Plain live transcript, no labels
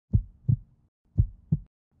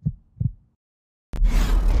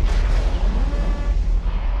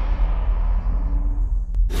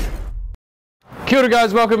Kia ora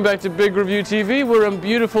guys, welcome back to Big Review TV. We're in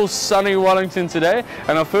beautiful sunny Wellington today,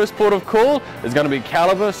 and our first port of call is going to be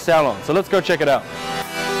Calibre Salon. So let's go check it out.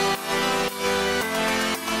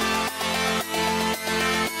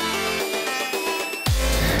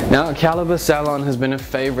 Now, Calibre Salon has been a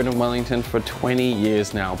favourite in Wellington for 20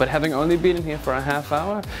 years now, but having only been in here for a half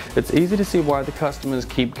hour, it's easy to see why the customers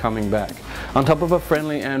keep coming back. On top of a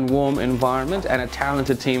friendly and warm environment and a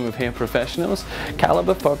talented team of hair professionals,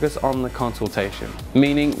 Calibre focus on the consultation,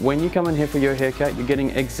 meaning when you come in here for your haircut, you're getting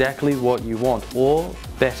exactly what you want, or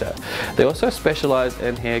better. They also specialise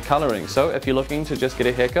in hair colouring, so if you're looking to just get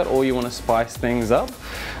a haircut or you want to spice things up,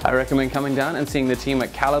 I recommend coming down and seeing the team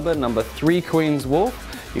at Calibre, number 3 Queen's Wharf.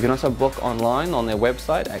 You can also book online on their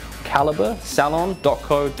website at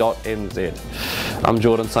calibresalon.co.nz. I'm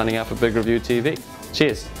Jordan signing out for Big Review TV.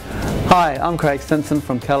 Cheers. Hi, I'm Craig Stinson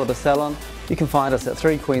from Calibre Salon. You can find us at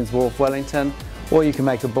 3 Queen's Wharf, Wellington, or you can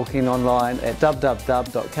make a booking online at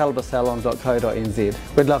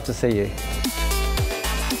www.calibresalon.co.nz. We'd love to see you.